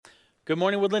Good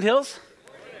morning, Woodland Hills.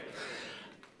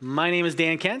 My name is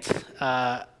Dan Kent.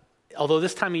 Although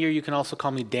this time of year you can also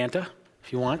call me Danta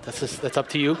if you want. That's up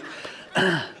to you.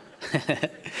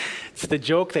 It's the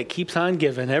joke that keeps on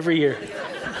giving every year.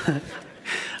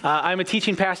 I'm a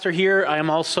teaching pastor here. I am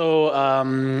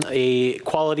also a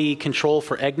quality control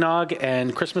for eggnog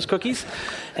and Christmas cookies,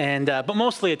 but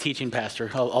mostly a teaching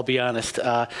pastor, I'll be honest.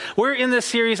 We're in this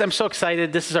series. I'm so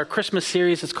excited. This is our Christmas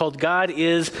series. It's called God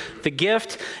is the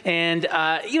Gift. And,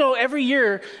 every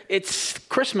year it's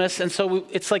Christmas, and so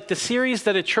it's like the series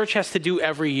that a church has to do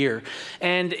every year.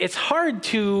 And it's hard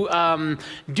to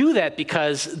do that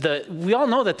because we all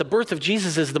know that the birth of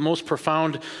Jesus is the most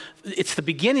profound. It's the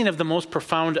beginning of the most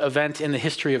profound event in the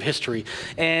history of history.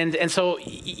 And so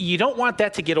you don't want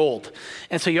that to get old.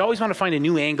 And so you always want to find a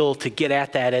new angle to get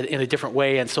at that in a different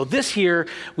way. And so this year,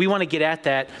 we want to get at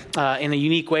that in a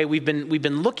unique way. We've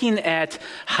been looking at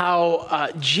how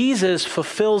Jesus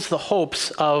fulfills the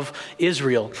hopes of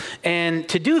Israel. And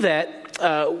to do that,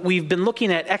 we've been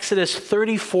looking at Exodus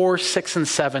 34, 6 and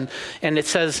 7, and it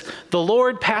says, "The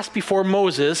Lord passed before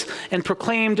Moses and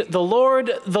proclaimed, the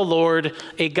Lord,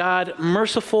 a God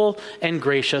merciful and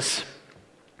gracious,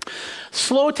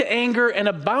 slow to anger and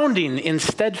abounding in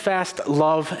steadfast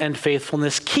love and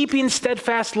faithfulness, keeping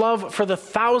steadfast love for the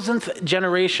 1,000th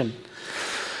generation,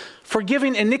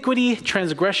 forgiving iniquity,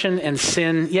 transgression, and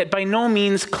sin, yet by no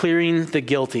means clearing the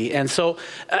guilty." And so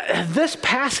this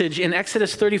passage in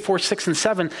Exodus 34, 6 and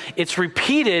 7, it's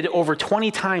repeated over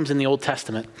 20 times in the Old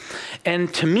Testament.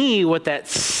 And to me, what that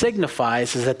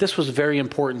signifies is that this was very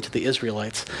important to the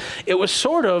Israelites. It was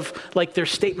sort of like their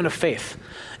statement of faith.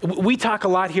 We talk a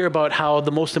lot here about how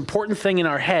the most important thing in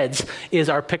our heads is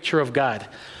our picture of God.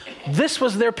 This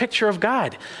was their picture of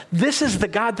God. This is the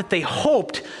God that they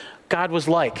hoped God was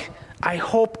like. I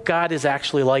hope God is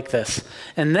actually like this.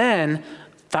 And then,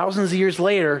 thousands of years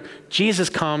later, Jesus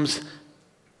comes,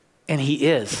 and he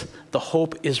is. The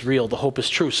hope is real. The hope is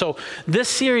true. So this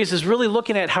series is really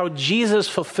looking at how Jesus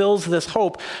fulfills this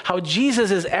hope, how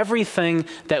Jesus is everything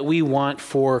that we want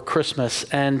for Christmas.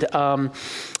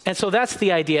 And so that's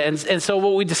the idea. And so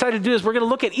what we decided to do is we're going to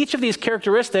look at each of these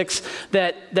characteristics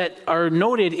that are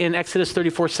noted in Exodus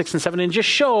 34, 6 and 7, and just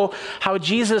show how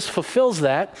Jesus fulfills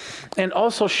that, and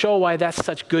also show why that's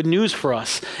such good news for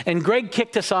us. And Greg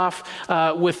kicked us off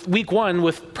with week one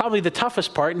with probably the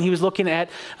toughest part, and he was looking at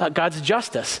God's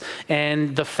justice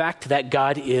and the fact that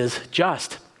God is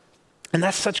just. And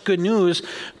that's such good news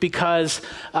because,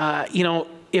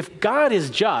 if God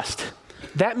is just,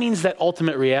 that means that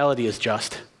ultimate reality is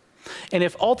just. And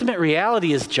if ultimate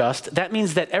reality is just, that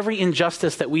means that every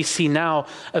injustice that we see now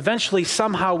eventually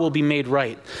somehow will be made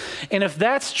right. And if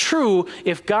that's true,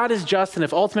 if God is just and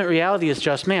if ultimate reality is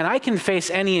just, man, I can face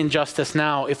any injustice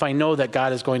now if I know that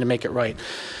God is going to make it right.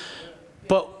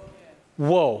 But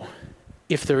whoa,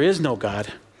 if there is no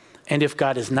God, and if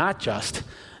God is not just,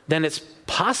 then it's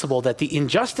possible that the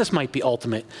injustice might be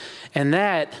ultimate. And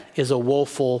that is a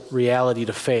woeful reality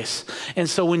to face. And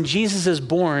so when Jesus is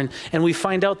born and we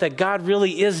find out that God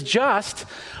really is just,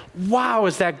 wow,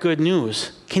 is that good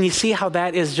news? Can you see how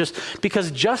that is just,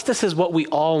 because justice is what we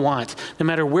all want. No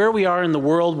matter where we are in the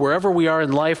world, wherever we are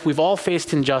in life, we've all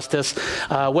faced injustice,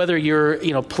 whether you're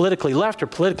politically left or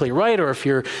politically right, or if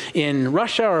you're in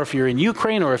Russia, or if you're in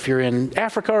Ukraine, or if you're in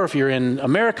Africa, or if you're in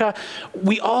America,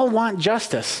 we all want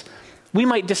justice. We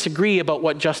might disagree about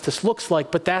what justice looks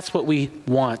like, but that's what we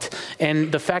want. And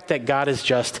the fact that God is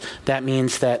just, that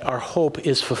means that our hope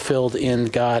is fulfilled in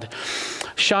God.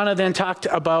 Shauna then talked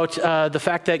about the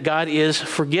fact that God is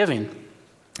forgiving.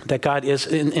 That God is,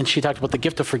 and she talked about the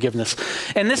gift of forgiveness.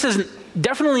 And this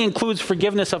definitely includes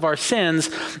forgiveness of our sins,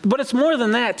 but it's more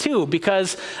than that too,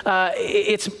 because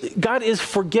God is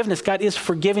forgiveness. God is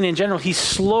forgiving in general. He's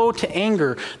slow to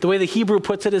anger. The way the Hebrew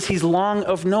puts it is he's long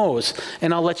of nose.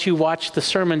 And I'll let you watch the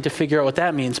sermon to figure out what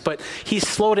that means. But he's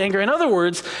slow to anger. In other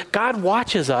words, God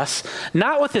watches us,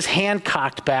 not with his hand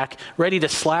cocked back, ready to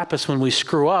slap us when we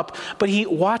screw up, but he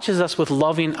watches us with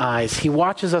loving eyes. He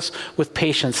watches us with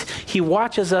patience. He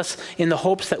watches us in the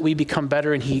hopes that we become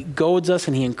better, and he goads us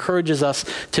and he encourages us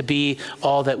to be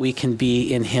all that we can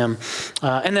be in him.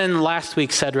 And then last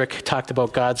week, Cedric talked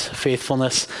about God's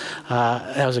faithfulness.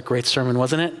 That was a great sermon,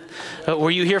 wasn't it? Were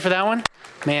you here for that one?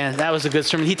 Man, that was a good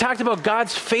sermon. He talked about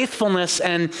God's faithfulness,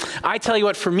 and I tell you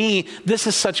what, for me, this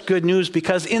is such good news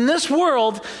because in this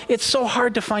world, it's so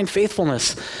hard to find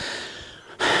faithfulness.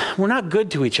 We're not good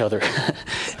to each other.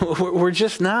 We're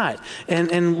just not.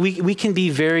 And we can be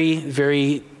very,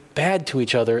 very bad to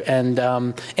each other. And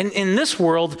in this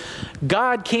world,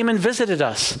 God came and visited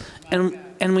us.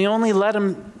 And we only let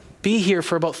him be here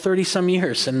for about 30 some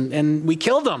years, and we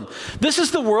killed them. This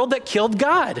is the world that killed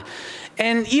God.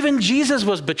 And even Jesus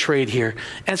was betrayed here.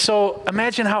 And so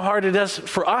imagine how hard it is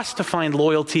for us to find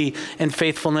loyalty and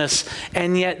faithfulness.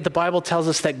 And yet the Bible tells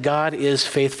us that God is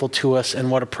faithful to us, and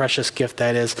what a precious gift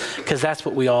that is, because that's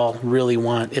what we all really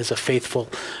want, is a faithful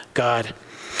God.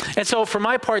 And so for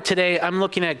my part today, I'm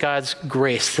looking at God's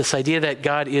grace, this idea that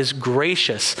God is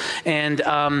gracious. And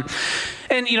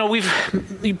you know,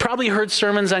 you've probably heard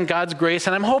sermons on God's grace,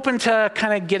 and I'm hoping to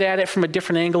kind of get at it from a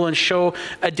different angle and show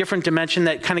a different dimension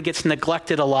that kind of gets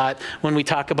neglected a lot when we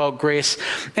talk about grace.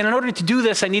 And in order to do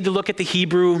this, I need to look at the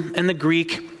Hebrew and the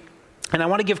Greek. And I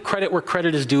want to give credit where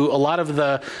credit is due. A lot of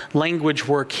the language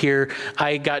work here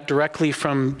I got directly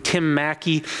from Tim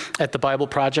Mackie at the Bible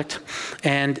Project.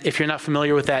 And if you're not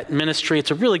familiar with that ministry,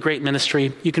 it's a really great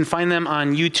ministry. You can find them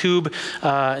on YouTube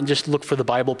and just look for the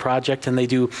Bible Project, and they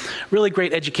do really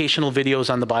great educational videos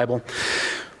on the Bible.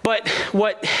 But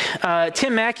what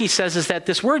Tim Mackie says is that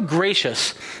this word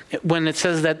gracious, when it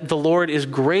says that the Lord is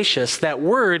gracious, that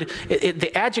word,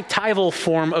 the adjectival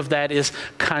form of that is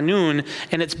kanun,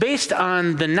 and it's based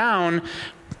on the noun,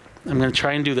 I'm going to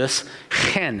try and do this,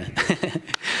 chen.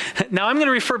 Now I'm going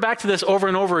to refer back to this over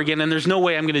and over again, and there's no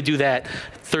way I'm going to do that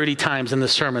 30 times in the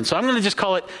sermon. So I'm going to just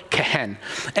call it kehen.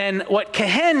 And what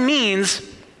kehen means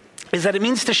is that it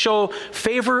means to show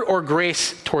favor or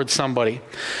grace towards somebody.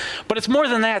 But it's more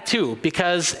than that too,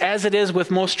 because as it is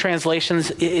with most translations,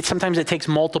 sometimes it takes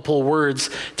multiple words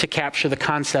to capture the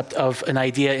concept of an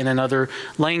idea in another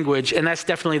language. And that's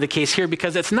definitely the case here,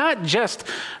 because it's not just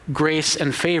grace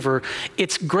and favor.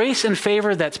 It's grace and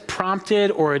favor that's prompted,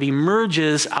 or it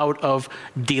emerges out of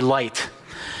delight.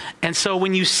 And so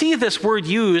when you see this word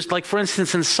used, like for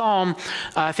instance in Psalm,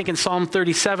 I think in Psalm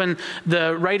 37,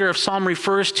 the writer of Psalm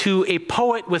refers to a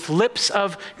poet with lips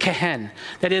of kehen.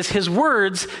 That is, his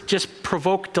words just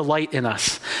provoke delight in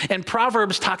us. And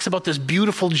Proverbs talks about this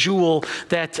beautiful jewel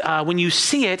that when you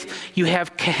see it, you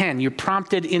have kehen. You're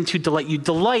prompted into delight. You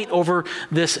delight over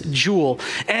this jewel.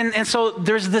 And so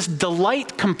there's this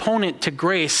delight component to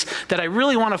grace that I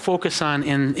really want to focus on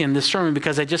in this sermon,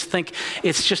 because I just think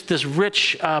it's just this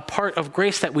rich part of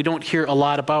grace that we don't hear a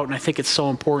lot about, and I think it's so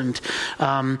important.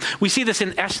 We see this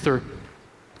in Esther.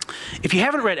 If you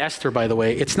haven't read Esther, by the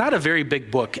way, it's not a very big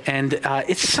book, and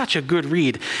it's such a good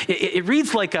read. It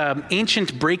reads like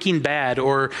ancient Breaking Bad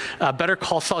or Better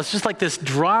Call Saul. It's just like this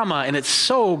drama, and it's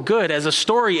so good as a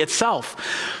story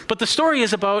itself. But the story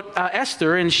is about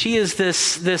Esther, and she is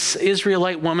this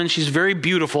Israelite woman. She's very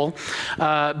beautiful.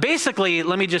 Basically,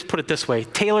 let me just put it this way.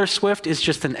 Taylor Swift is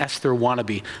just an Esther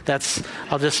wannabe.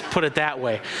 I'll just put it that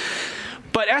way.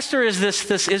 But Esther is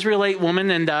this Israelite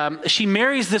woman, and she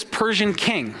marries this Persian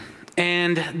king.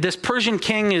 And this Persian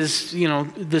king is,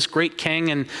 this great king.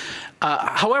 And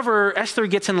however, Esther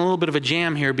gets in a little bit of a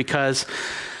jam here, because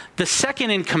the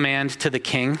second in command to the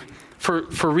king,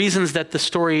 for reasons that the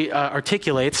story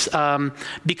articulates,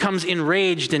 becomes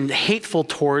enraged and hateful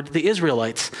toward the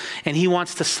Israelites, and he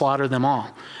wants to slaughter them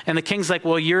all. And the king's like,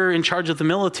 well, you're in charge of the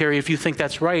military. If you think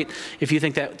that's right, if you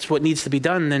think that's what needs to be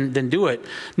done, then do it.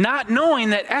 Not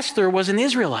knowing that Esther was an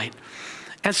Israelite.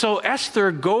 And so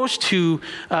Esther goes to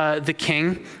the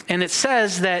king, and it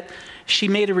says that she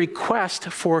made a request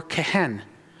for kehen.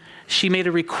 She made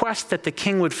a request that the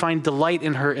king would find delight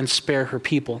in her and spare her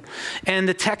people. And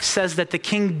the text says that the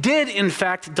king did, in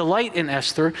fact, delight in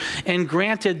Esther and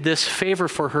granted this favor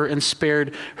for her and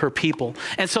spared her people.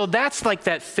 And so that's like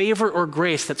that favor or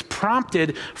grace that's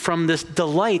prompted from this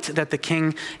delight that the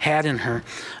king had in her.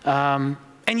 And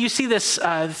you see this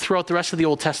throughout the rest of the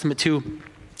Old Testament too.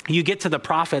 You get to the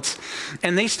prophets,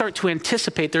 and they start to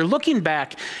anticipate. They're looking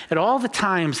back at all the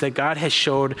times that God has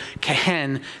showed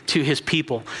kehen to his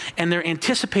people, and they're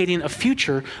anticipating a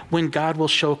future when God will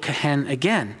show kehen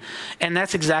again. And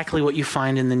that's exactly what you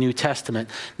find in the New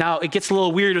Testament. Now, it gets a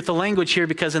little weird with the language here,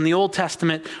 because in the Old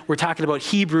Testament, we're talking about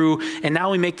Hebrew, and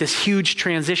now we make this huge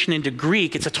transition into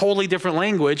Greek. It's a totally different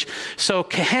language. So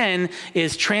kehen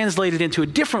is translated into a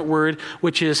different word,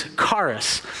 which is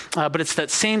charis. But it's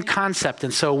that same concept.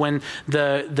 And so when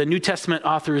the New Testament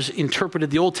authors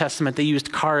interpreted the Old Testament, they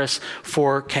used charis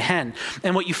for kehen.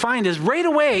 And what you find is right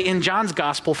away in John's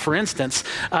gospel, for instance,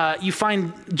 you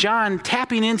find John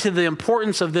tapping into the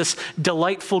importance of this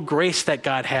delightful grace that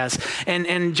God has.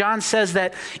 And John says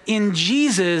that in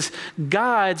Jesus,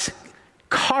 God's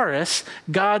charis,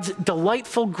 God's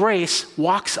delightful grace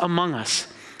walks among us.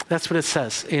 That's what it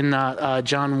says in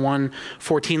John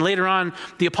 1:14. Later on,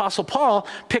 the Apostle Paul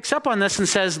picks up on this and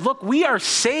says, look, we are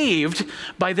saved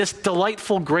by this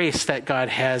delightful grace that God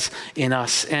has in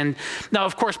us. And now,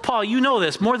 of course, Paul, you know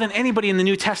this, more than anybody in the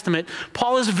New Testament,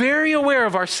 Paul is very aware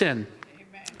of our sin.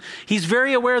 He's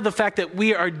very aware of the fact that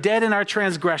we are dead in our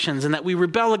transgressions and that we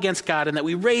rebel against God and that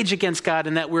we rage against God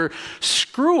and that we're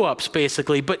screw-ups,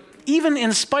 basically. But even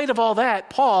in spite of all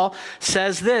that, Paul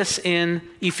says this in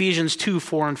Ephesians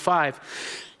 2:4-5.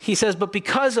 He says, but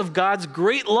because of God's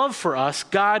great love for us,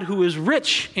 God, who is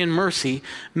rich in mercy,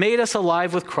 made us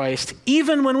alive with Christ,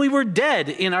 even when we were dead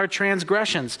in our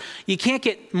transgressions. You can't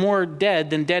get more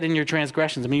dead than dead in your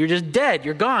transgressions. I mean, you're just dead,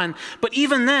 you're gone. But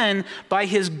even then, by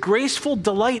his graceful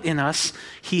delight in us,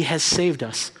 he has saved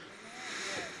us.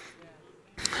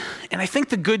 And I think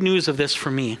the good news of this for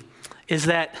me is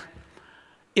that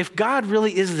if God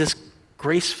really is this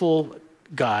graceful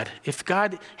God, if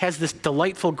God has this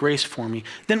delightful grace for me,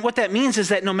 then what that means is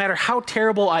that no matter how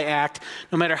terrible I act,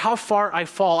 no matter how far I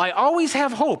fall, I always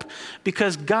have hope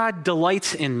because God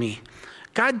delights in me.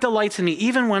 God delights in me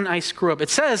even when I screw up. It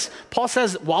says, Paul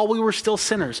says, while we were still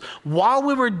sinners, while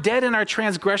we were dead in our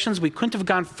transgressions, we couldn't have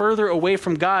gone further away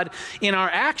from God in our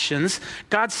actions.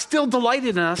 God still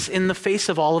delighted in us in the face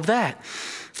of all of that.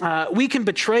 We can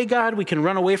betray God, we can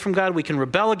run away from God, we can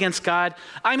rebel against God.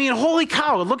 I mean, holy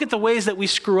cow, look at the ways that we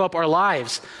screw up our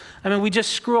lives. I mean, we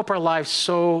just screw up our lives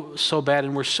so bad,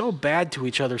 and we're so bad to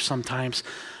each other sometimes.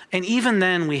 And even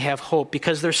then we have hope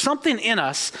because there's something in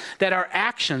us that our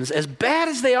actions, as bad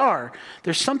as they are,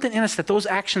 there's something in us that those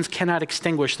actions cannot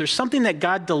extinguish. There's something that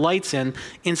God delights in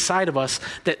inside of us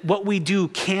that what we do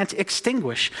can't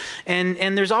extinguish.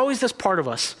 And there's always this part of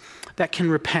us that can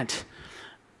repent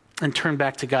and turn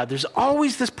back to God. There's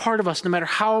always this part of us, no matter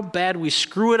how bad we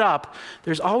screw it up,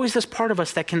 there's always this part of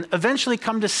us that can eventually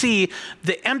come to see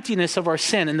the emptiness of our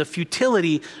sin and the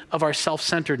futility of our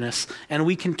self-centeredness, and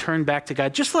we can turn back to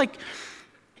God. Just like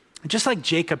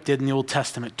Jacob did in the Old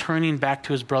Testament, turning back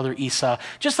to his brother Esau,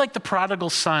 just like the prodigal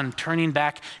son turning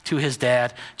back to his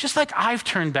dad, just like I've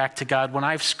turned back to God when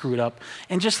I've screwed up,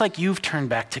 and just like you've turned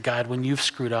back to God when you've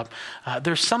screwed up.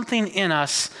 There's something in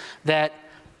us that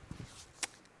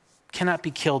cannot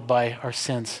be killed by our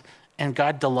sins, and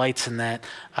God delights in that.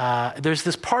 There's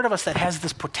this part of us that has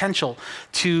this potential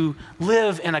to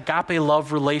live an agape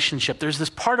love relationship. There's this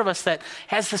part of us that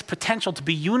has this potential to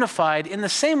be unified in the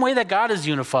same way that God is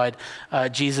unified,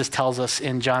 Jesus tells us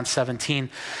in John 17.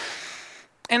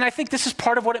 And I think this is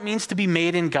part of what it means to be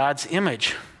made in God's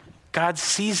image. God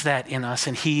sees that in us,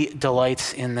 and he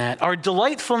delights in that. Our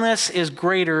delightfulness is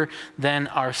greater than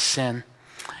our sin.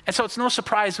 And so it's no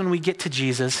surprise when we get to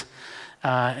Jesus,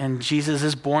 and Jesus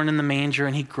is born in the manger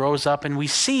and he grows up, and we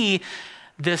see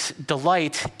this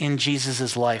delight in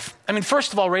Jesus' life. I mean,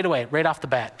 first of all, right away, right off the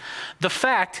bat,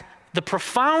 the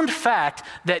profound fact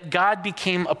that God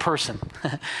became a person,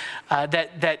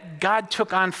 that God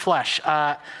took on flesh.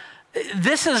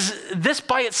 This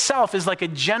by itself is like a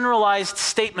generalized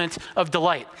statement of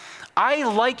delight. I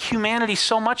like humanity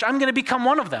so much, I'm going to become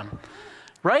one of them.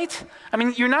 Right? I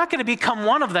mean, you're not going to become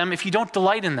one of them if you don't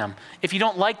delight in them, if you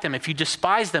don't like them, if you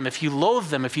despise them, if you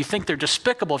loathe them, if you think they're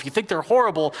despicable, if you think they're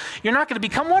horrible, you're not going to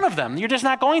become one of them. You're just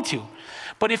not going to.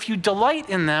 But if you delight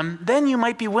in them, then you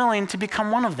might be willing to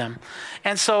become one of them.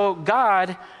 And so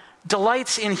God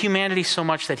delights in humanity so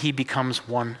much that he becomes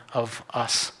one of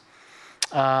us.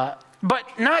 But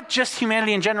not just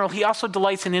humanity in general, he also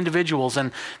delights in individuals.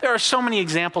 And there are so many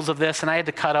examples of this, and I had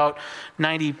to cut out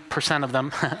 90% of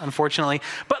them, unfortunately.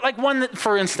 But like one,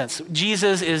 for instance,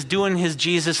 Jesus is doing his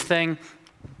Jesus thing,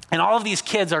 and all of these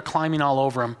kids are climbing all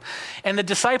over him. And the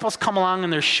disciples come along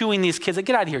and they're shooing these kids. Like,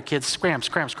 get out of here, kids. Scram,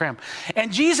 scram, scram.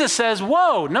 And Jesus says,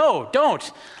 whoa, no,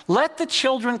 don't. Let the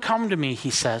children come to me, he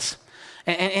says.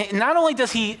 And not only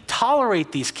does he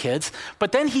tolerate these kids,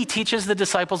 but then he teaches the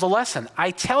disciples a lesson.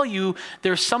 I tell you,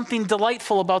 there's something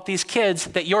delightful about these kids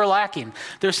that you're lacking.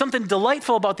 There's something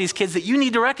delightful about these kids that you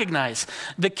need to recognize.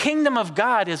 The kingdom of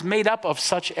God is made up of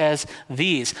such as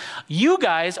these. You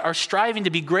guys are striving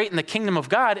to be great in the kingdom of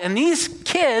God, and these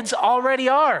kids already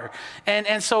are.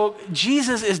 And so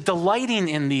Jesus is delighting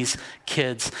in these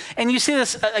kids. And you see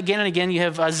this again and again. You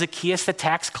have Zacchaeus, the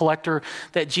tax collector,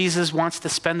 that Jesus wants to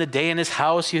spend the day in his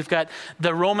house. You've got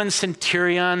the Roman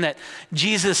centurion that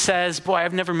Jesus says, boy,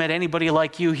 I've never met anybody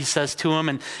like you, he says to him.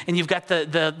 And you've got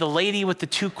the lady with the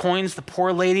 2 coins, the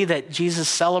poor lady that Jesus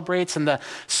celebrates, and the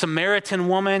Samaritan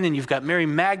woman, and you've got Mary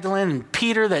Magdalene and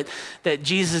Peter that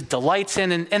Jesus delights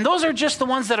in. And those are just the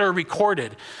ones that are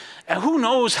recorded. Who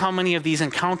knows how many of these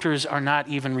encounters are not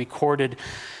even recorded?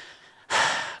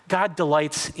 God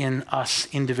delights in us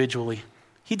individually.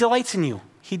 He delights in you.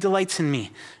 He delights in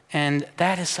me. And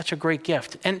that is such a great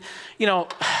gift. And,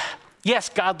 yes,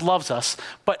 God loves us,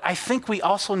 but I think we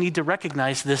also need to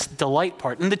recognize this delight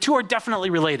part. And the two are definitely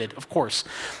related, of course.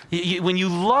 When you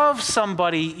love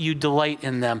somebody, you delight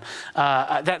in them.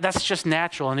 That's just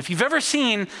natural. And if you've ever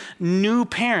seen new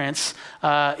parents,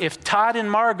 if Todd and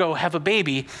Margot have a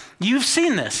baby, you've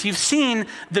seen this. You've seen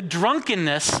the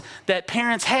drunkenness that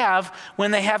parents have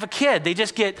when they have a kid.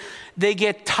 They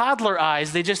get toddler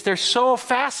eyes. They're so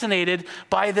fascinated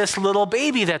by this little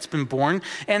baby that's been born,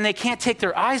 and they can't take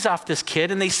their eyes off this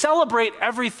kid, and they celebrate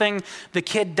everything the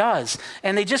kid does.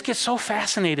 And they just get so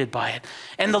fascinated by it.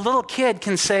 And the little kid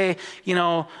can say,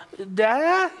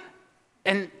 Dada?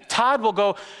 And Todd will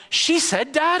go, she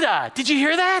said Dada. Did you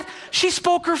hear that? She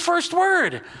spoke her first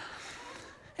word.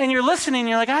 And you're listening, and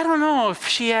you're like, I don't know if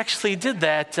she actually did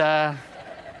that.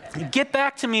 Get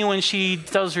back to me when she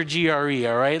does her GRE,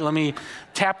 all right? Let me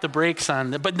tap the brakes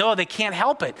on that. But no, they can't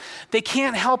help it. They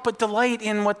can't help but delight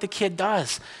in what the kid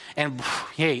does. And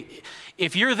hey,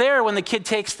 if you're there when the kid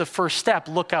takes the first step,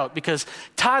 look out, because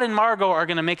Todd and Margot are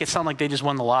going to make it sound like they just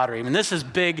won the lottery. I mean, this is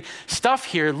big stuff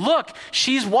here. Look,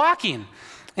 she's walking.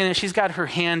 And she's got her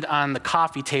hand on the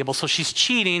coffee table, so she's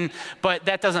cheating, but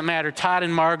that doesn't matter. Todd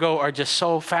and Margot are just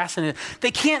so fascinated.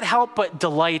 They can't help but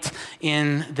delight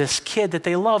in this kid that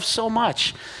they love so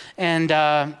much. And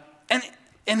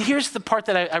here's the part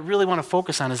that I really want to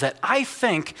focus on, is that I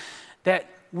think that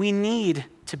we need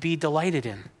to be delighted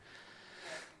in.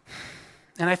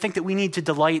 And I think that we need to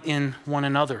delight in one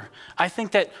another. I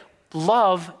think that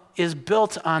love is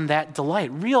built on that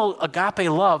delight. Real agape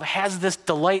love has this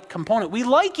delight component. We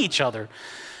like each other.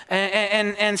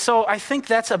 And so I think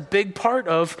that's a big part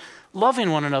of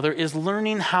loving one another, is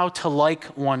learning how to like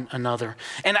one another.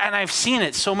 And I've seen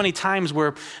it so many times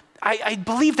where I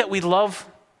believe that we love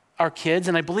our kids,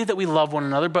 and I believe that we love one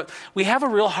another, but we have a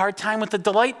real hard time with the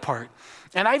delight part.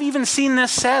 And I've even seen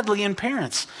this, sadly, in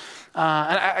parents.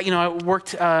 I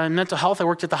worked in mental health. I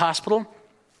worked at the hospital.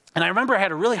 And I remember I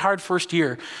had a really hard first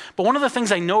year. But one of the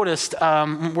things I noticed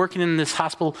working in this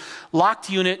hospital, locked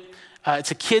unit, it's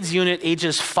a kids unit,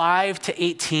 ages 5 to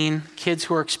 18, kids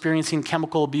who are experiencing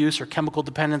chemical abuse or chemical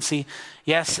dependency.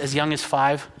 Yes, as young as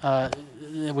 5,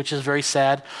 which is very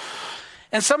sad.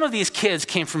 And some of these kids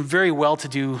came from very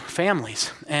well-to-do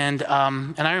families. And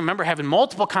I remember having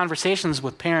multiple conversations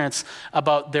with parents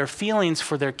about their feelings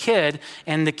for their kid,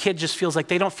 and the kid just feels like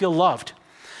they don't feel loved.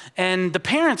 And the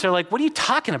parents are like, what are you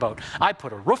talking about? I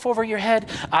put a roof over your head,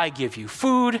 I give you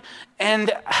food,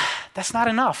 and that's not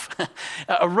enough.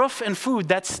 A roof and food,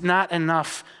 that's not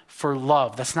enough for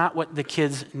love. That's not what the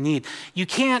kids need. You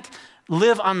can't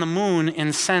live on the moon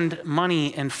and send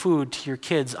money and food to your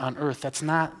kids on earth. That's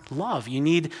not love. They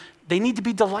need to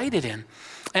be delighted in.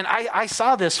 And I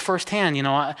saw this firsthand,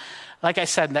 like I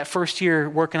said, that first year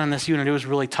working on this unit, it was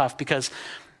really tough because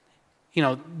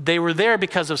they were there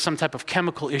because of some type of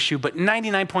chemical issue, but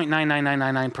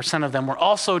 99.99999% of them were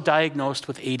also diagnosed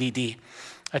with ADD,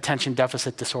 attention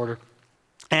deficit disorder.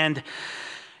 And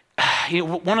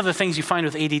one of the things you find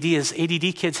with ADD is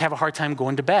ADD kids have a hard time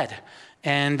going to bed.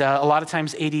 And a lot of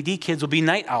times ADD kids will be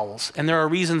night owls. And there are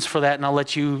reasons for that, and I'll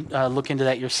let you look into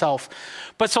that yourself.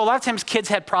 But so a lot of times kids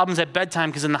had problems at bedtime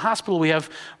because in the hospital we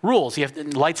have rules. You have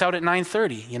lights out at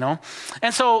 9:30,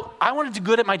 And so I wanted to do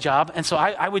good at my job. And so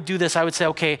I would do this. I would say,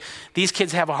 okay, these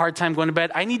kids have a hard time going to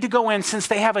bed. I need to go in. Since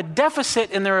they have a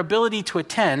deficit in their ability to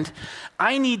attend,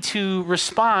 I need to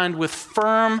respond with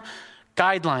firm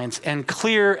guidelines and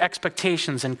clear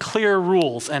expectations and clear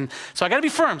rules. And so I got to be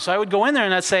firm. So I would go in there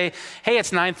and I'd say, hey,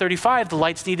 it's 9:35. The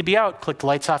lights need to be out. Click the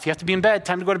lights off. You have to be in bed.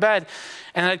 Time to go to bed.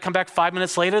 And then I'd come back 5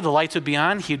 minutes later. The lights would be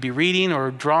on. He'd be reading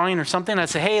or drawing or something. And I'd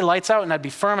say, hey, lights out. And I'd be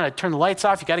firm and I'd turn the lights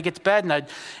off. You got to get to bed.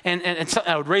 And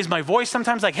I would raise my voice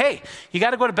sometimes like, hey, you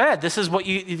got to go to bed. This is what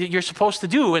you're supposed to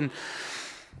do. And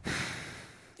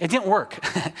it didn't work.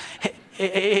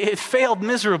 It failed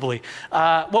miserably.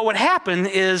 What would happen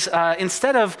is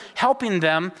instead of helping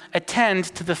them attend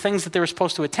to the things that they were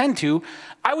supposed to attend to,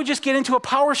 I would just get into a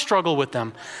power struggle with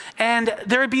them. And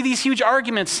there would be these huge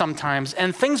arguments sometimes,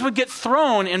 and things would get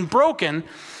thrown and broken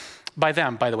by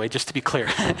them, by the way, just to be clear.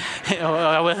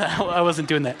 I wasn't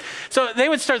doing that. So they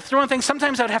would start throwing things.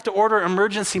 Sometimes I would have to order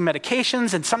emergency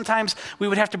medications, and sometimes we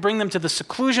would have to bring them to the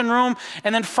seclusion room.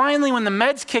 And then finally, when the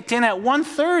meds kicked in at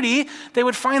 1:30, they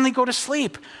would finally go to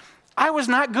sleep. I was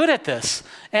not good at this.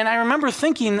 And I remember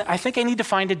thinking, I think I need to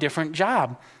find a different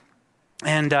job.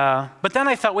 And but then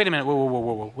I thought, wait a minute,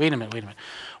 whoa, wait a minute.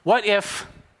 What if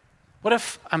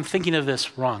I'm thinking of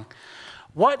this wrong?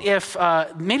 What if,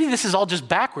 maybe this is all just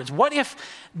backwards. What if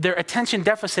their attention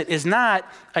deficit is not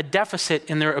a deficit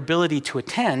in their ability to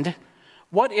attend?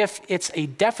 What if it's a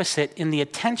deficit in the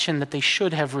attention that they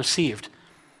should have received?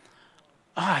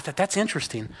 I thought that's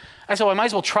interesting. I said, well, I might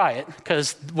as well try it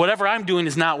because whatever I'm doing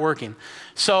is not working.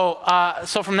 So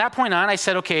from that point on, I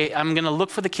said, okay, I'm going to look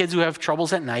for the kids who have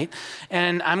troubles at night,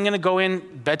 and I'm going to go in,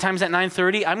 bedtime's at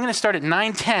 9:30. I'm going to start at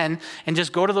 9:10 and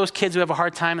just go to those kids who have a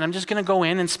hard time, and I'm just going to go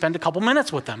in and spend a couple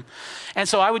minutes with them. And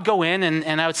so I would go in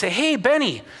and I would say, hey,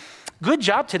 Benny, good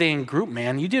job today in group,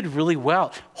 man. You did really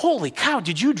well. Holy cow,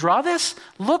 did you draw this?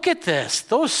 Look at this.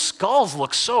 Those skulls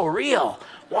look so real.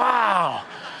 Wow.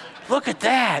 Look at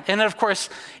that. And then, of course,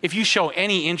 if you show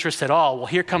any interest at all, well,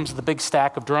 here comes the big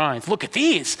stack of drawings. Look at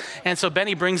these. And so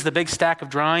Benny brings the big stack of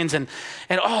drawings and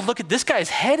oh, look at this guy's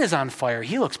head is on fire.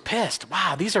 He looks pissed.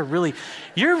 Wow,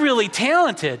 you're really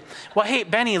talented. Well, hey,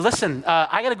 Benny, listen,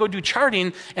 I got to go do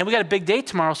charting and we got a big day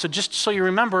tomorrow. So just so you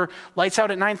remember, lights out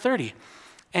at 9:30.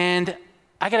 And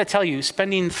I got to tell you,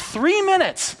 spending 3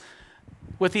 minutes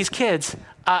with these kids,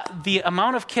 the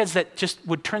amount of kids that just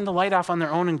would turn the light off on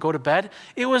their own and go to bed,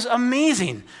 it was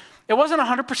amazing. It wasn't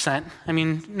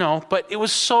 100%, no, but it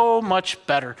was so much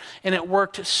better. And it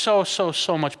worked so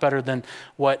much better than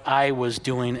what I was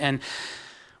doing. And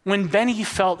when Benny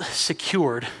felt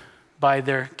secured by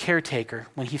their caretaker,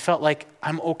 when he felt like,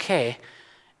 I'm okay,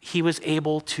 he was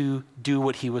able to do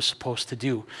what he was supposed to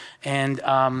do. And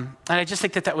I just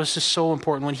think that was just so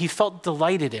important. When he felt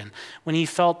delighted in, when he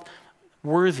felt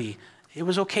worthy, it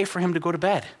was okay for him to go to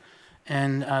bed.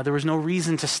 And there was no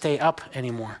reason to stay up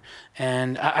anymore.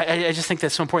 And I just think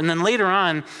that's so important. And then later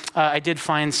on, I did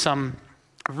find some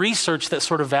research that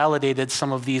sort of validated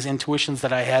some of these intuitions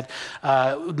that I had.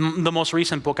 The most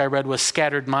recent book I read was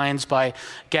Scattered Minds by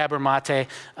Gabor Mate,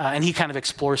 and he kind of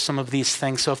explores some of these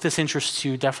things. So if this interests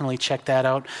you, definitely check that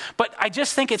out. But I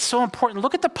just think it's so important.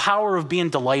 Look at the power of being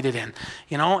delighted in,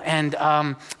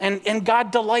 and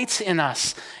God delights in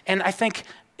us. And I think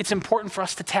it's important for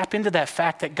us to tap into that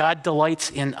fact that God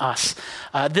delights in us.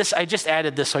 I just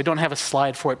added this, so I don't have a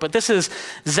slide for it, but this is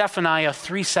Zephaniah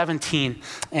 3:17,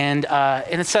 and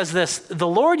it says this: "The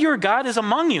Lord your God is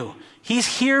among you;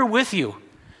 He's here with you.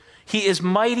 He is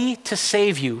mighty to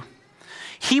save you.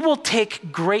 He will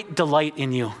take great delight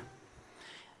in you.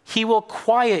 He will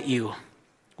quiet you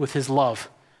with His love,"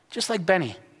 just like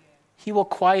Benny. He will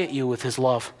quiet you with His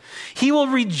love. He will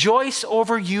rejoice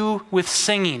over you with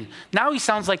singing. Now he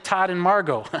sounds like Todd and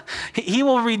Margot. He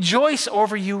will rejoice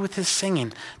over you with His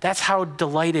singing. That's how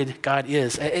delighted God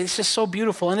is. It's just so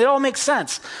beautiful. And it all makes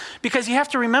sense because you have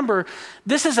to remember,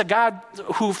 this is a God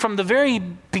who from the very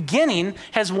beginning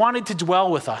has wanted to dwell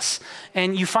with us.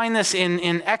 And you find this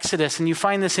in Exodus, and you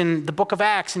find this in the book of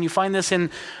Acts, and you find this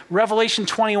in Revelation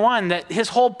 21, that His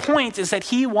whole point is that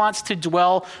He wants to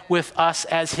dwell with us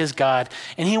as His God.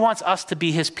 And He wants us to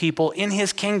be His people in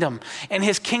His kingdom. And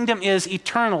His kingdom is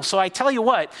eternal. So I tell you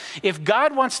what, if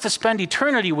God wants to spend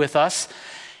eternity with us,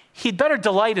 He'd better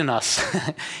delight in us.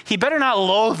 He better not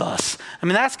loathe us.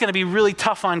 That's going to be really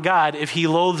tough on God if He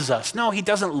loathes us. No, He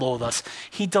doesn't loathe us.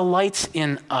 He delights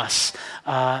in us.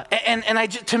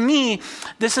 To me,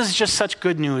 this is just such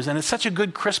good news, and it's such a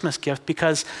good Christmas gift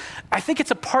because I think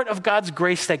it's a part of God's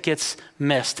grace that gets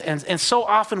missed. And so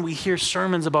often we hear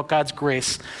sermons about God's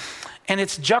grace, and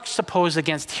it's juxtaposed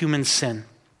against human sin.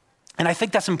 And I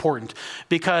think that's important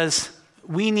because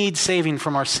we need saving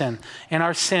from our sin, and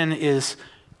our sin is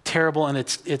terrible, and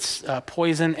it's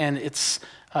poison, and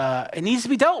it needs to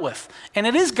be dealt with. And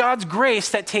it is God's grace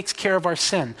that takes care of our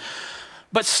sin.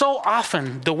 But so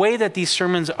often, the way that these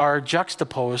sermons are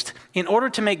juxtaposed, in order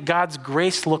to make God's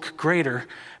grace look greater,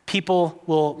 people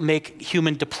will make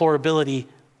human deplorability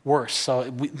worse. So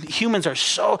humans are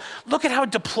look at how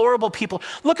deplorable people,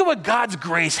 look at what God's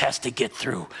grace has to get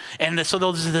through. And so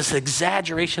there's this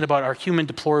exaggeration about our human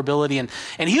deplorability,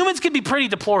 and humans can be pretty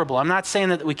deplorable. I'm not saying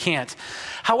that we can't.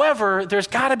 However, there's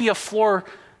got to be a floor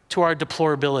to our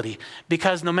deplorability,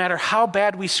 because no matter how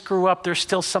bad we screw up, there's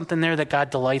still something there that God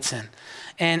delights in.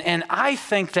 And I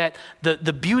think that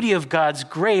the beauty of God's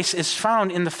grace is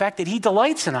found in the fact that He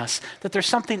delights in us, that there's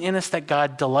something in us that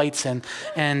God delights in.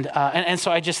 And so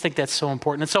I just think that's so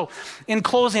important. And so in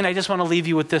closing, I just want to leave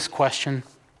you with this question.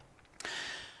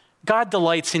 God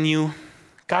delights in you.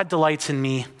 God delights in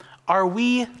me. Are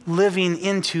we living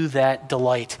into that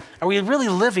delight? Are we really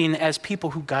living as people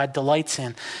who God delights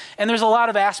in? And there's a lot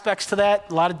of aspects to that,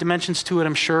 a lot of dimensions to it,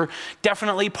 I'm sure.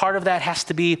 Definitely part of that has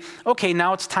to be, okay,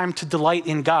 now it's time to delight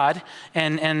in God.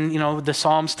 And the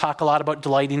Psalms talk a lot about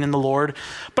delighting in the Lord.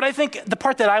 But I think the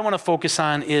part that I want to focus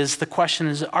on is the question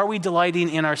is, are we delighting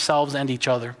in ourselves and each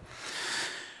other?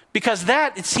 Because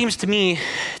that, it seems to me,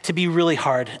 to be really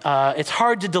hard. It's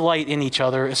hard to delight in each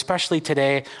other, especially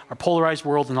today, our polarized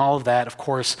world and all of that, of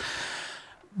course.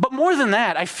 But more than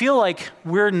that, I feel like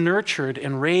we're nurtured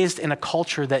and raised in a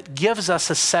culture that gives us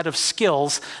a set of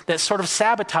skills that sort of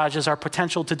sabotages our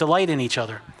potential to delight in each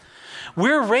other.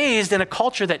 We're raised in a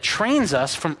culture that trains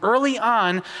us from early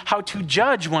on how to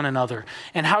judge one another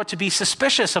and how to be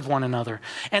suspicious of one another.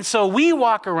 And so we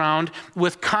walk around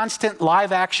with constant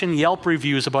live action Yelp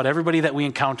reviews about everybody that we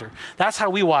encounter. That's how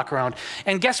we walk around.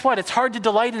 And guess what? It's hard to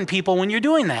delight in people when you're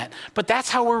doing that. But that's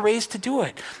how we're raised to do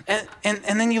it. And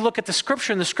then you look at the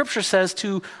scripture, and the scripture says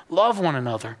to love one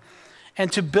another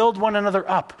and to build one another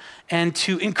up and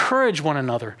to encourage one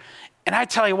another. And I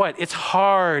tell you what, it's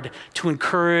hard to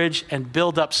encourage and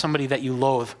build up somebody that you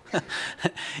loathe.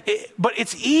 But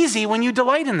it's easy when you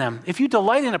delight in them. If you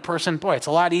delight in a person, boy, it's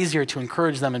a lot easier to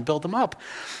encourage them and build them up.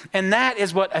 And that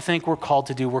is what I think we're called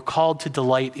to do. We're called to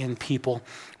delight in people.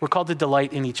 We're called to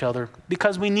delight in each other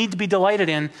because we need to be delighted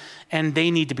in, and they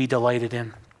need to be delighted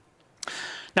in.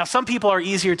 Now, some people are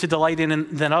easier to delight in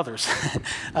than others.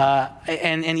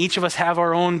 And each of us have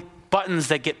our own buttons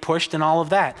that get pushed and all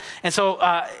of that. And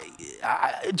so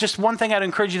just one thing I'd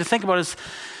encourage you to think about is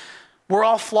we're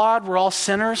all flawed, we're all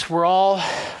sinners, we're all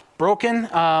broken,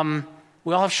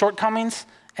 we all have shortcomings,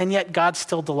 and yet God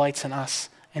still delights in us.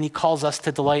 And he calls us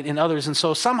to delight in others. And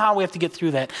so somehow we have to get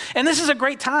through that. And this is a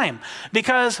great time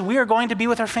because we are going to be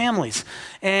with our families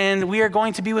and we are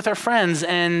going to be with our friends.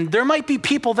 And there might be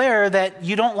people there that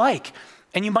you don't like.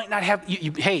 And you might not have,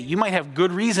 you might have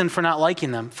good reason for not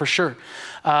liking them, for sure.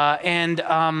 And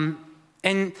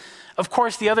of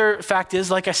course, the other fact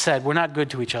is, like I said, we're not good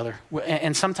to each other.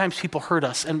 And sometimes people hurt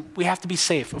us, and we have to be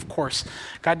safe, of course.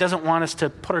 God doesn't want us to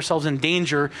put ourselves in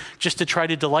danger just to try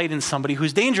to delight in somebody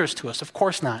who's dangerous to us. Of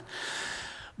course not.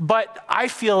 But I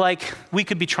feel like we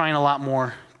could be trying a lot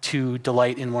more to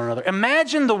delight in one another.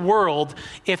 Imagine the world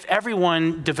if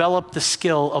everyone developed the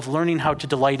skill of learning how to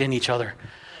delight in each other.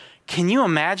 Can you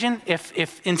imagine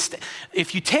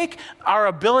if you take our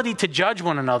ability to judge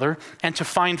one another and to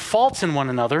find faults in one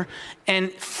another and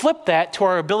flip that to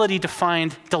our ability to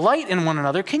find delight in one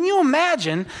another? Can you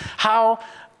imagine how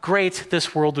great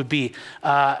this world would be?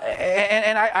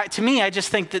 To me, I just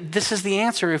think that this is the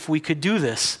answer if we could do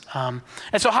this. And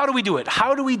so how do we do it?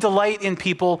 How do we delight in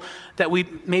people that we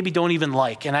maybe don't even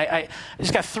like? And I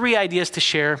just got 3 ideas to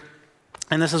share,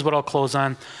 and this is what I'll close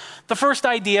on. The first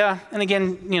idea, and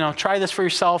again, try this for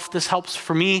yourself. This helps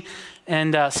for me,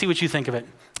 and see what you think of it.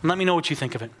 And let me know what you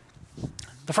think of it.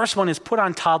 The first one is put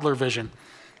on toddler vision.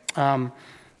 Now,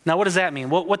 what does that mean?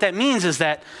 Well, what that means is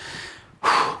that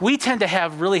we tend to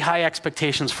have really high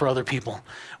expectations for other people.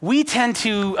 We tend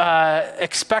to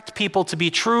expect people to be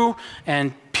true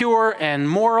and pure and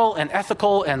moral and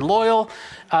ethical and loyal.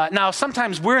 Now,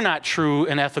 sometimes we're not true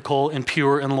and ethical and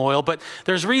pure and loyal, but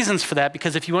there's reasons for that,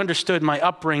 because if you understood my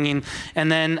upbringing,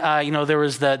 and then there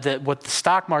was what the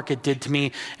stock market did to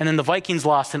me, and then the Vikings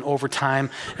lost in overtime,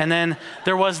 and then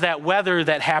there was that weather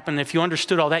that happened. If you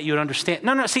understood all that, you would understand.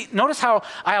 No, see, notice how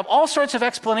I have all sorts of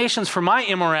explanations for my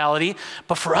immorality,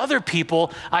 but for other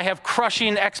people, I have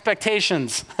crushing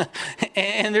expectations,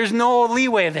 and there's no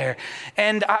leeway there.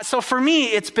 And so for me,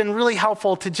 it's been really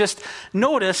helpful to just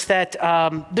notice that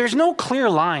there's no clear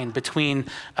line between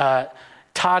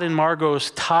Todd and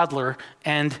Margot's toddler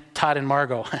and Todd and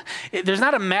Margot. There's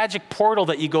not a magic portal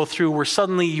that you go through where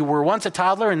suddenly you were once a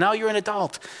toddler and now you're an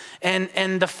adult.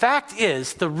 And the fact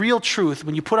is, the real truth,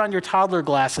 when you put on your toddler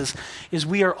glasses, is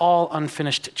we are all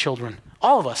unfinished children.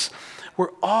 All of us.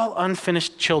 We're all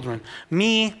unfinished children.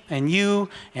 Me and you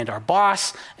and our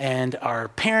boss and our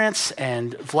parents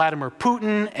and Vladimir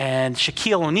Putin and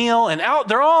Shaquille O'Neal, and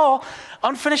they're all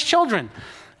unfinished children.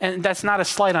 And that's not a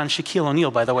slight on Shaquille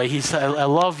O'Neal, by the way. I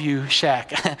love you,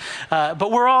 Shaq. But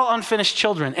we're all unfinished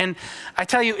children. And I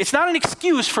tell you, it's not an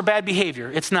excuse for bad behavior.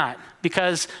 It's not.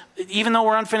 Because even though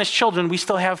we're unfinished children, we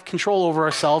still have control over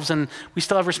ourselves and we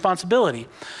still have responsibility.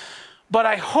 But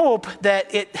I hope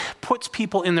that it puts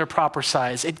people in their proper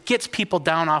size. It gets people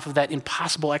down off of that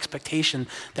impossible expectation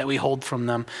that we hold from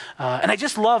them. And I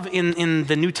just love in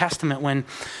the New Testament when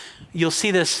you'll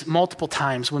see this multiple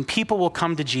times, when people will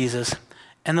come to Jesus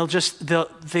and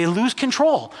they lose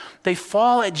control. They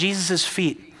fall at Jesus'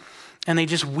 feet. And they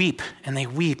just weep, and they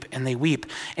weep, and they weep.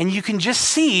 And you can just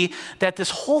see that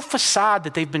this whole facade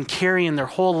that they've been carrying their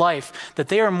whole life, that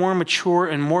they are more mature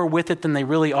and more with it than they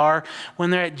really are.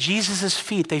 When they're at Jesus'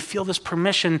 feet, they feel this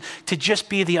permission to just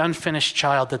be the unfinished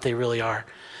child that they really are.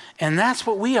 And that's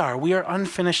what we are. We are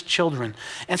unfinished children.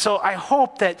 And so I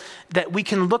hope that we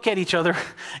can look at each other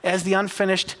as the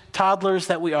unfinished toddlers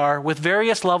that we are, with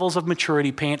various levels of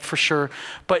maturity, paint for sure,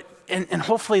 but and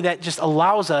hopefully that just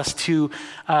allows us to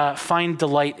find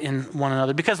delight in one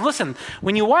another. Because listen,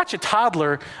 when you watch a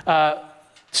toddler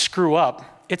screw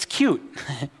up, it's cute.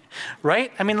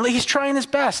 Right? I mean, he's trying his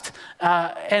best.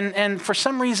 And for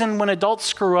some reason, when adults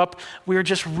screw up, we're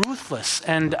just ruthless.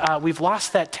 And we've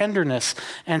lost that tenderness.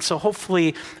 And so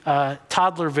hopefully,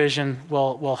 toddler vision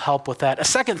will help with that. A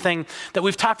second thing that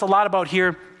we've talked a lot about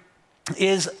here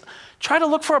is try to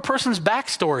look for a person's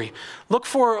backstory. Look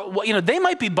for, they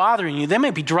might be bothering you. They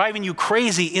might be driving you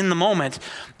crazy in the moment,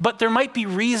 but there might be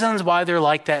reasons why they're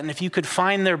like that. And if you could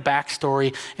find their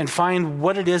backstory and find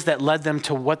what it is that led them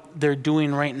to what they're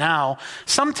doing right now,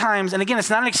 sometimes, and again, it's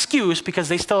not an excuse because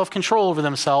they still have control over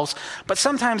themselves, but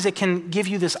sometimes it can give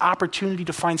you this opportunity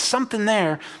to find something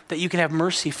there that you can have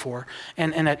mercy for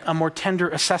and a more tender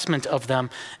assessment of them.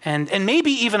 And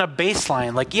maybe even a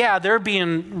baseline, like, yeah, they're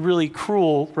being really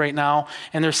cruel right now,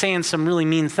 and they're saying some really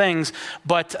mean things,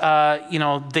 but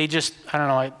they just, I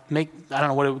don't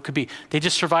know what it could be. They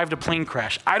just survived a plane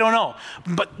crash. I don't know.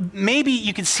 But maybe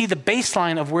you could see the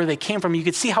baseline of where they came from. You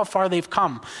could see how far they've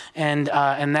come. And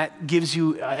that gives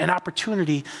you an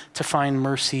opportunity to find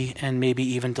mercy and maybe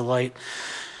even delight.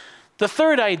 The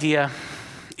third idea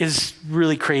is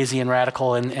really crazy and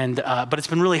radical, but it's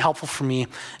been really helpful for me.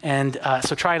 And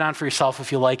so try it on for yourself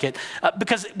if you like it.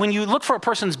 Because when you look for a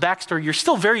person's backstory, you're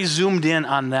still very zoomed in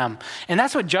on them. And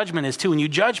that's what judgment is too. When you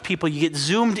judge people, you get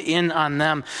zoomed in on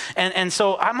them. And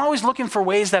so I'm always looking for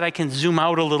ways that I can zoom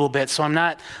out a little bit so I'm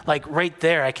not like right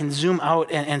there. I can zoom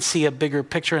out and see a bigger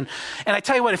picture. And I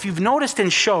tell you what, if you've noticed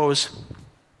in shows,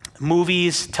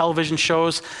 movies, television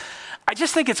shows, I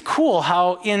just think it's cool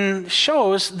how in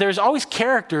shows, there's always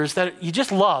characters that you just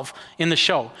love in the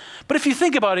show. But if you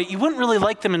think about it, you wouldn't really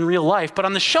like them in real life, but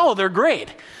on the show, they're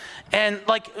great. And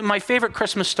like my favorite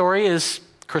Christmas story is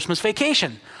Christmas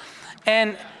Vacation.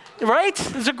 And, right?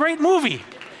 It's a great movie.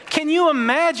 Can you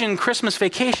imagine Christmas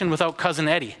Vacation without Cousin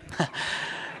Eddie?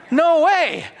 No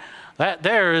way. That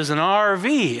there is an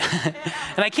RV.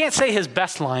 And I can't say his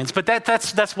best lines, but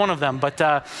that's one of them.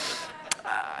 But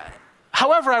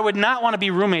however, I would not want to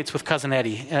be roommates with Cousin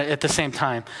Eddie at the same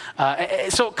time.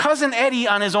 So Cousin Eddie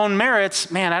on his own merits,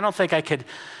 man, I don't think I could,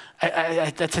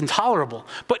 that's intolerable.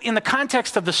 But in the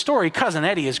context of the story, Cousin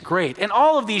Eddie is great. And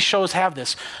all of these shows have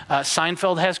this.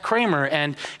 Seinfeld has Kramer,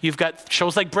 and you've got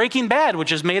shows like Breaking Bad,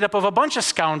 which is made up of a bunch of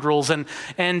scoundrels. And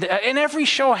every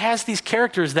show has these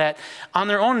characters that on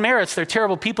their own merits, they're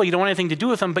terrible people. You don't want anything to do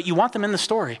with them, but you want them in the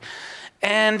story.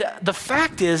 And the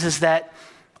fact is that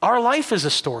our life is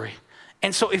a story.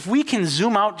 And so if we can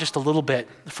zoom out just a little bit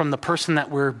from the person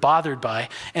that we're bothered by,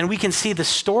 and we can see the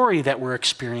story that we're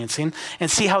experiencing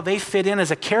and see how they fit in as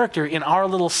a character in our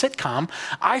little sitcom,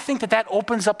 I think that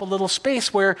opens up a little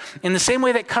space where, in the same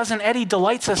way that Cousin Eddie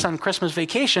delights us on Christmas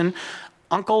Vacation,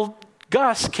 Uncle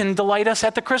Gus can delight us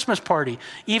at the Christmas party,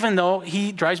 even though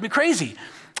he drives me crazy.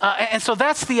 And so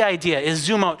that's the idea, is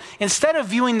zoom out. Instead of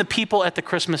viewing the people at the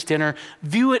Christmas dinner,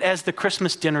 view it as the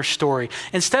Christmas dinner story.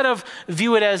 Instead of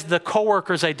view it as the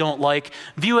coworkers I don't like,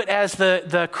 view it as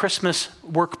the Christmas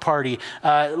work party,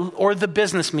 or the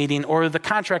business meeting, or the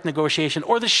contract negotiation,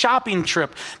 or the shopping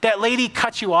trip. That lady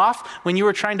cut you off when you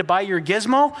were trying to buy your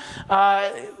gizmo.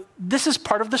 This is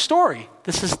part of the story.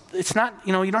 It's not,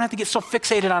 you don't have to get so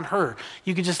fixated on her.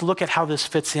 You can just look at how this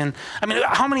fits in. I mean,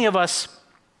 how many of us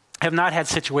have not had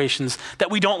situations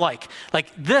that we don't like? Like,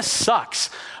 this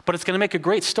sucks, but it's going to make a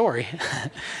great story.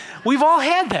 We've all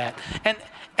had that.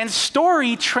 And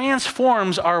story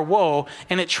transforms our woe,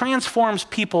 and it transforms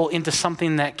people into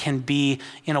something that can be,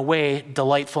 in a way,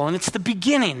 delightful. And it's the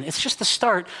beginning. It's just the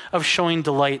start of showing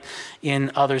delight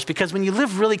in others. Because when you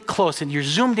live really close and you're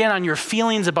zoomed in on your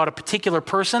feelings about a particular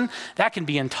person, that can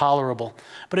be intolerable.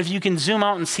 But if you can zoom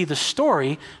out and see the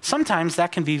story, sometimes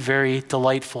that can be very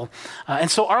delightful. And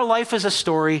so our life is a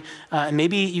story.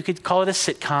 Maybe you could call it a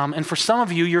sitcom. And for some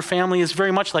of you, your family is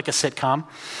very much like a sitcom.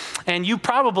 And you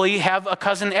probably have a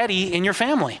Cousin Eddie in your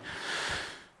family.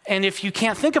 And if you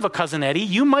can't think of a Cousin Eddie,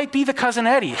 you might be the Cousin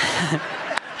Eddie.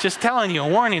 Just telling you, a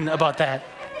warning about that.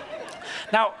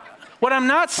 Now, what I'm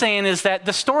not saying is that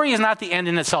the story is not the end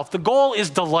in itself. The goal is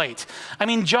delight. I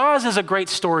mean, Jaws is a great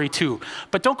story too,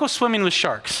 but don't go swimming with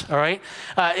sharks, all right?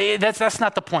 That's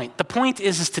not the point. The point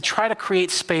is to try to create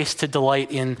space to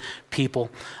delight in people.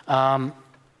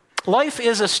 Life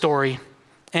is a story.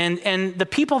 And the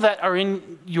people that are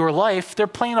in your life, they're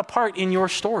playing a part in your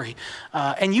story.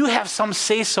 And you have some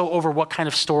say-so over what kind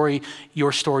of story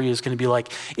your story is going to be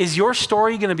like. Is your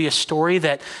story going to be a story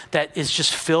that is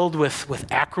just filled with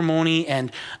acrimony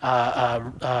and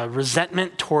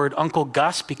resentment toward Uncle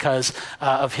Gus because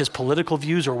of his political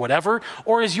views or whatever?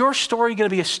 Or is your story going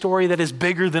to be a story that is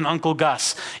bigger than Uncle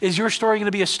Gus? Is your story going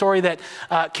to be a story that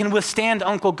can withstand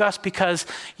Uncle Gus because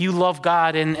you love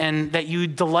God and that you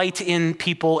delight in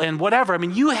people people and whatever. I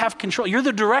mean, you have control. You're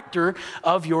the director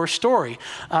of your story.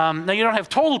 Now, you don't have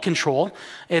total control.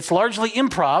 It's largely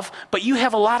improv, but you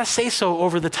have a lot of say-so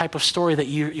over the type of story that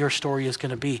your story is going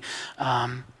to be.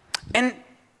 And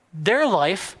their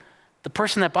life, the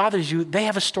person that bothers you, they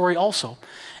have a story also.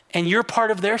 And you're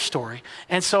part of their story.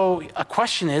 And so a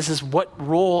question is what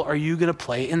role are you going to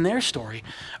play in their story?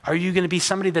 Are you going to be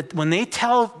somebody that when they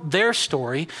tell their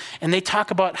story and they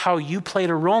talk about how you played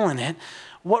a role in it,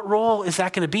 what role is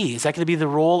that going to be? Is that going to be the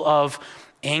role of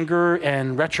anger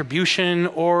and retribution,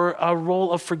 or a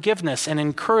role of forgiveness and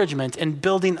encouragement and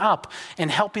building up and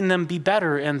helping them be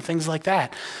better and things like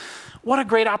that? What a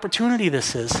great opportunity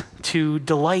this is to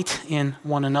delight in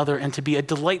one another and to be a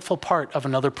delightful part of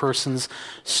another person's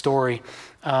story.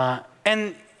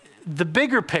 And the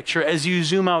bigger picture, as you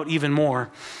zoom out even more,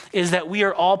 is that we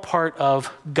are all part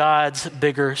of God's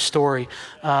bigger story.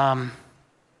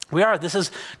 We are.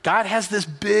 God has this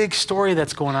big story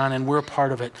that's going on, and we're a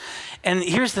part of it. And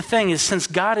here's the thing is, since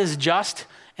God is just,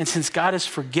 and since God is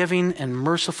forgiving and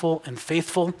merciful and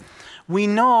faithful, we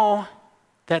know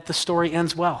that the story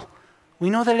ends well. We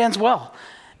know that it ends well.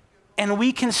 And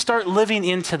we can start living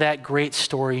into that great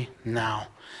story now.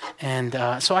 And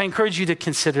so I encourage you to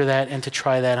consider that and to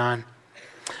try that on.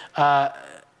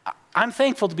 I'm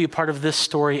thankful to be a part of this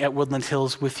story at Woodland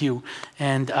Hills with you.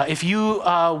 And if you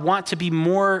want to be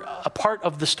more a part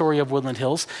of the story of Woodland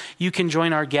Hills, you can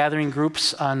join our gathering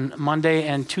groups on Monday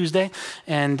and Tuesday.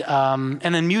 And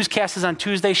then Musecast is on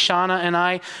Tuesday. Shauna and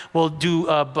I will do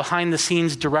a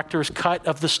behind-the-scenes director's cut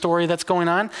of the story that's going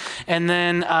on. And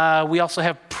then we also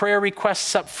have prayer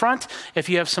requests up front. If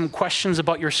you have some questions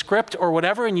about your script or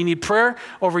whatever, and you need prayer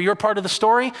over your part of the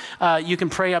story, you can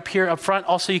pray up here up front.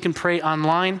 Also, you can pray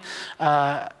online.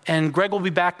 And Greg will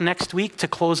be back next week to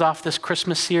close off this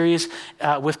Christmas series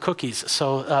with cookies.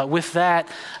 So with that,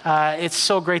 it's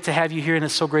so great to have you here, and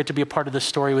it's so great to be a part of this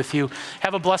story with you.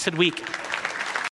 Have a blessed week.